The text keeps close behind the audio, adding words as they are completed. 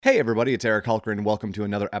Hey everybody, it's Eric Hulkran. Welcome to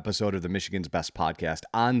another episode of the Michigan's Best Podcast.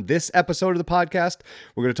 On this episode of the podcast,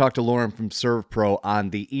 we're going to talk to Lauren from ServPro on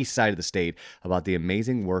the east side of the state about the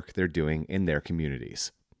amazing work they're doing in their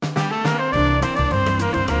communities.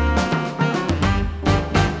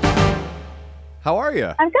 How are you?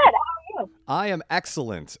 I'm good. How are you? I am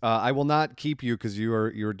excellent. I will not keep you because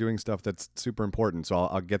you're doing stuff that's super important. So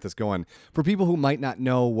I'll get this going. For people who might not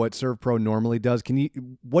know what ServPro normally does,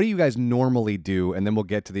 what do you guys normally do? And then we'll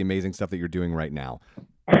get to the amazing stuff that you're doing right now.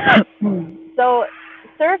 So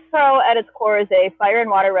ServPro at its core is a fire and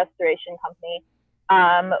water restoration company.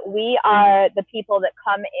 We are the people that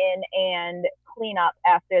come in and clean up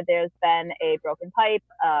after there's been a broken pipe,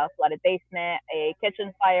 a flooded basement, a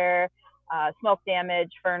kitchen fire, smoke damage,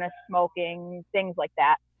 furnace smoking, things like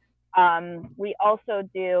that. We also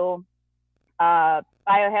do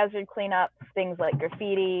biohazard cleanup, things like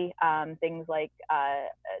graffiti, things like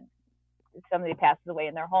somebody passes away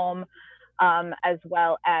in their home, as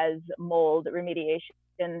well as mold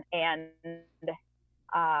remediation and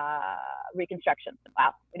reconstruction.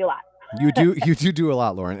 Wow, we do a lot. You do a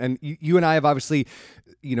lot, Lauren. And you and I have obviously,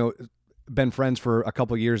 been friends for a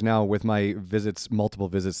couple of years now with my multiple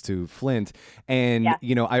visits to Flint. And,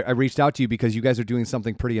 Yeah. I reached out to you because you guys are doing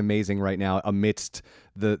something pretty amazing right now amidst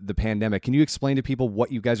the pandemic. Can you explain to people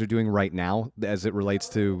what you guys are doing right now as it relates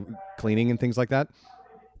to cleaning and things like that?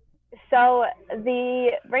 So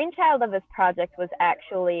the brainchild of this project was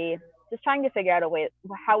actually just trying to figure out a way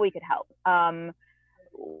how we could help.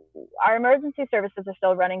 Our emergency services are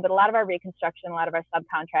still running, but a lot of our reconstruction, a lot of our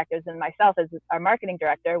subcontractors, and myself as our marketing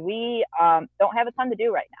director, we don't have a ton to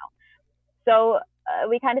do right now. So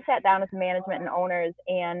we kind of sat down with management and owners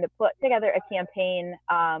and put together a campaign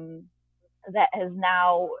that has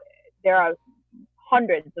now, there are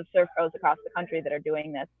hundreds of ServPros across the country that are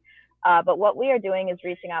doing this. But what we are doing is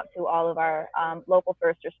reaching out to all of our local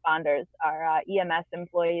first responders, our EMS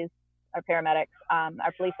employees, our paramedics,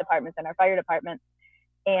 our police departments, and our fire departments,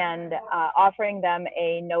 and offering them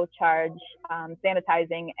a no-charge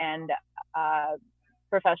sanitizing and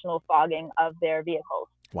professional fogging of their vehicles.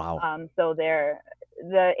 Wow. So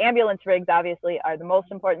the ambulance rigs obviously are the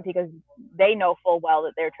most important because they know full well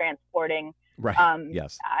that they're transporting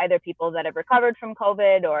Yes. either people that have recovered from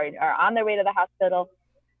COVID or are on their way to the hospital.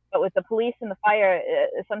 But with the police and the fire,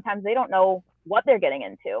 sometimes they don't know what they're getting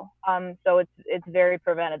into. So it's very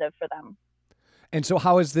preventative for them. And so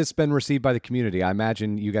how has this been received by the community? I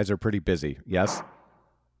imagine you guys are pretty busy. Yes?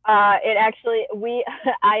 I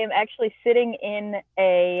am actually sitting in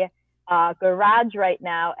a garage right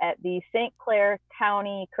now at the St. Clair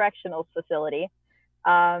County Correctional Facility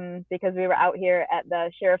because we were out here at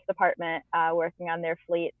the Sheriff's Department working on their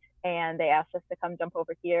fleet, and they asked us to come jump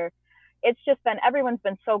over here. It's just been, everyone's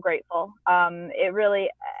been so grateful.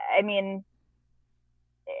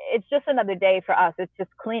 It's just another day for us. It's just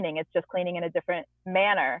cleaning in a different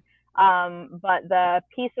manner. But the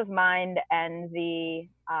peace of mind and the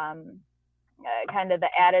kind of the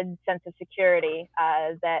added sense of security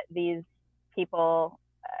that these people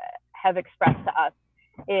have expressed to us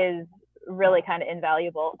is really kind of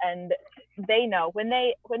invaluable. And they know when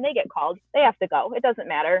they get called, they have to go. It doesn't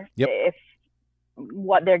matter if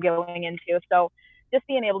what they're going into. So just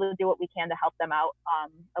being able to do what we can to help them out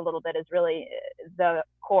a little bit is really the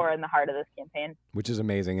core and the heart of this campaign. Which is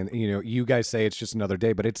amazing. And, you guys say it's just another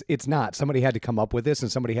day, but it's not. Somebody had to come up with this, and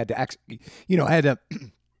somebody had to,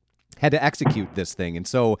 had to execute this thing. And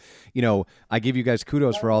so, I give you guys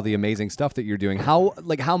kudos for all the amazing stuff that you're doing.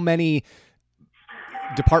 How many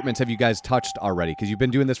departments have you guys touched already? Because you've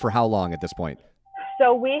been doing this for how long at this point?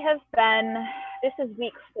 So we have been, this is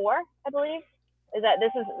week 4, I believe.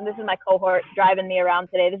 This is my cohort driving me around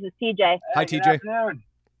today. This is TJ. Hi, TJ.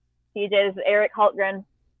 TJ, this is Eric Hultgren.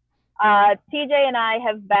 TJ and I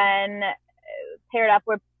have been paired up.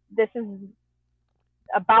 This is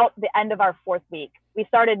about the end of our 4th week. We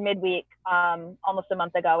started midweek almost a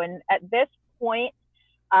month ago. And at this point,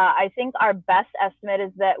 I think our best estimate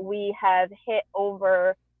is that we have hit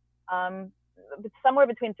over somewhere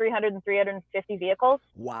between 300 and 350 vehicles.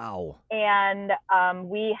 Wow. And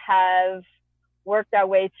we have worked our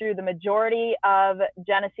way through the majority of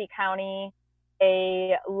Genesee County,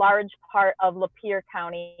 a large part of Lapeer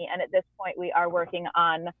County, and at this point we are working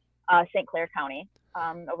on St. Clair County,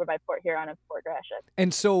 over by Port Huron and Fort Gratiot.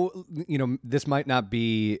 And so, this might not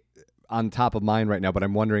be on top of mind right now, but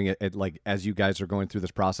I'm wondering, as you guys are going through this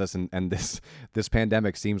process and this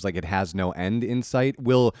pandemic seems like it has no end in sight,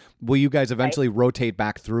 will you guys eventually rotate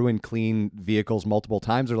back through and clean vehicles multiple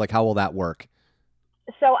times, or how will that work?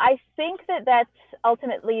 So I think that that's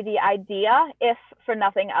ultimately the idea, if for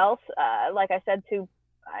nothing else, like I said, to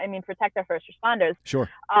protect our first responders. Sure.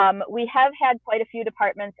 We have had quite a few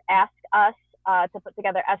departments ask us to put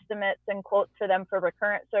together estimates and quotes for them for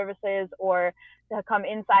recurrent services or to come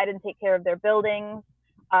inside and take care of their buildings.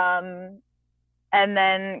 And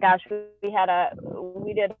then, gosh,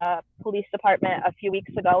 we did a police department a few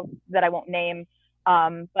weeks ago that I won't name,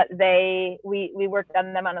 but we worked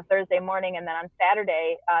on them on a Thursday morning, and then on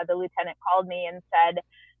Saturday, the lieutenant called me and said,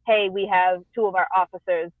 "Hey, we have 2 of our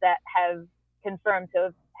officers that have confirmed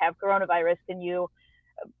to have coronavirus. Can you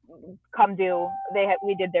come do?"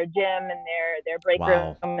 We did their gym and their break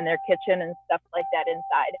room and their kitchen and stuff like that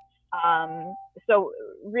inside. So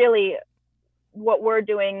really, what we're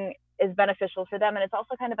doing is beneficial for them, and it's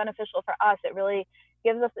also kind of beneficial for us. It really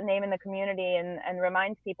gives us a name in the community and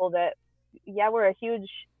reminds people that, yeah, we're a huge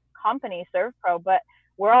company, ServPro, but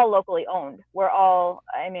we're all locally owned. Our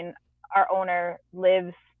owner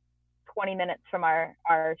lives 20 minutes from our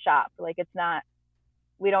shop. Like, it's not,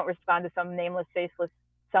 we don't respond to some nameless, faceless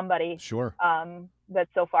somebody sure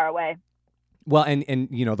that's so far away. Well, and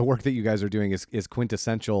the work that you guys are doing is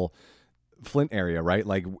quintessential Flint area, right?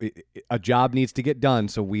 Like, a job needs to get done,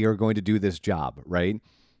 so we are going to do this job, right?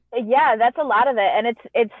 Yeah, that's a lot of it. And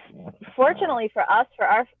it's fortunately for us, for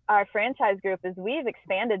our franchise group, is we've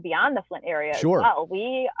expanded beyond the Flint area Sure. as well.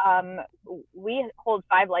 We hold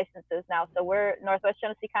 5 licenses now. So we're Northwest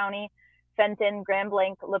Genesee County, Fenton, Grand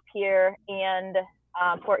Blanc, Lapeer, and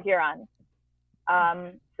Port Huron.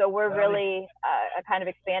 So we're really kind of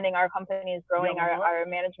expanding our company, is growing. Our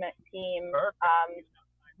management team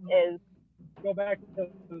is. Go back to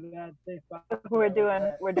that. We're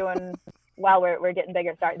doing well. We're getting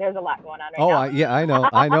bigger. Sorry, there's a lot going on right now.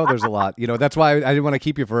 I know there's a lot. That's why I didn't want to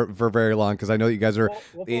keep you for very long, because I know that you guys are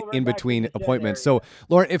in between appointments. So,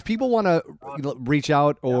 Lauren, if people want to reach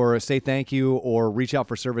out or say thank you or reach out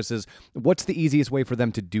for services, what's the easiest way for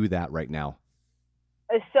them to do that right now?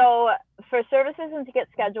 So for services and to get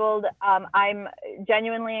scheduled, I'm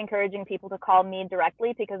genuinely encouraging people to call me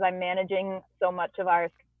directly, because I'm managing so much of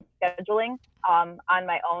our scheduling on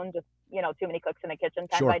my own. Just, too many cooks in a kitchen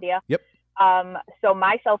kind Sure. of idea. Yep. So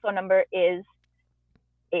my cell phone number is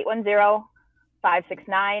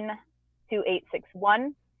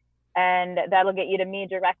 810-569-2861, and that'll get you to me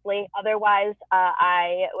directly. Otherwise,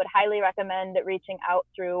 I would highly recommend reaching out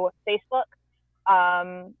through Facebook.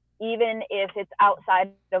 Even if it's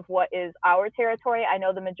outside of what is our territory, I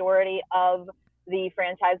know the majority of the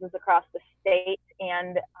franchises across the state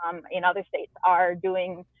and in other states are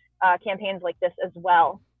doing campaigns like this as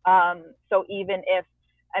well. So even if,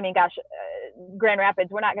 Grand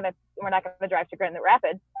Rapids, we're not gonna drive to Grand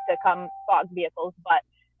Rapids to come fog vehicles, but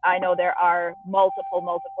I know there are multiple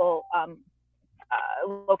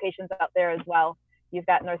locations out there as well. You've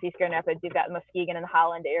got Northeast Grand Rapids, you've got Muskegon and the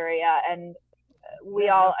Holland area, and we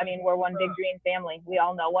all, we're one big green family. We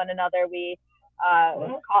all know one another. We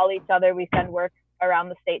call each other. We send work around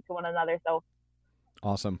the state to one another. So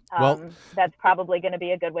awesome. Well, that's probably going to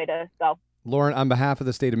be a good way to go. Lauren, on behalf of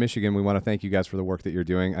the state of Michigan, we want to thank you guys for the work that you're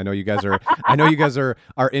doing. I know you guys are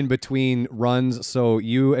are in between runs, so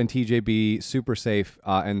you and TJ be super safe,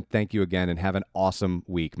 and thank you again, and have an awesome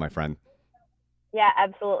week, my friend. Yeah,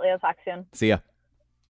 absolutely. I'll talk soon. See ya.